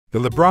The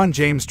LeBron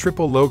James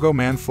triple logo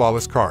Man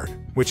Flawless card,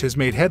 which has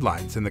made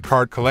headlines in the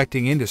card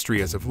collecting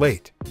industry as of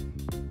late,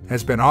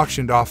 has been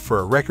auctioned off for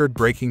a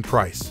record-breaking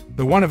price.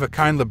 The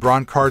one-of-a-kind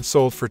LeBron card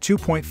sold for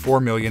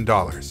 $2.4 million,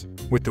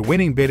 with the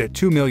winning bid at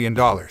 $2 million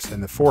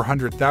and the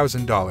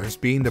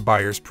 $400,000 being the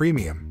buyer's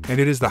premium. And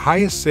it is the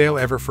highest sale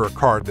ever for a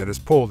card that is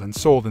pulled and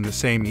sold in the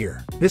same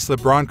year. This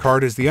LeBron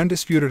card is the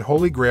undisputed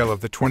holy grail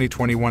of the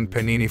 2021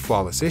 Panini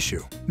Flawless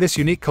issue. This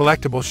unique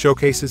collectible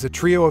showcases a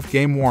trio of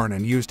game-worn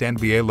and used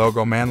NBA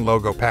Logo Man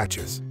logo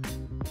patches,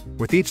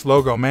 with each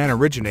logo man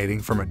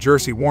originating from a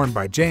jersey worn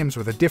by James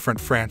with a different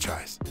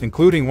franchise,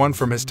 including one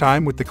from his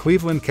time with the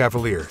Cleveland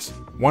Cavaliers,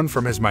 one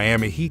from his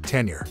Miami Heat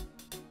tenure,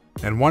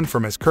 and one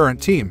from his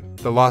current team,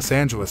 the Los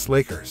Angeles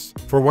Lakers.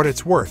 For what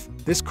it's worth,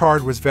 this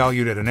card was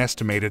valued at an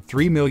estimated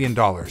 $3 million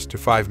to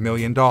 $5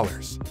 million.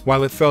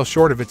 While it fell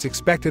short of its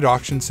expected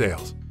auction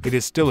sales, it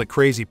is still a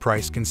crazy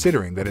price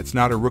considering that it's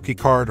not a rookie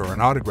card or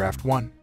an autographed one.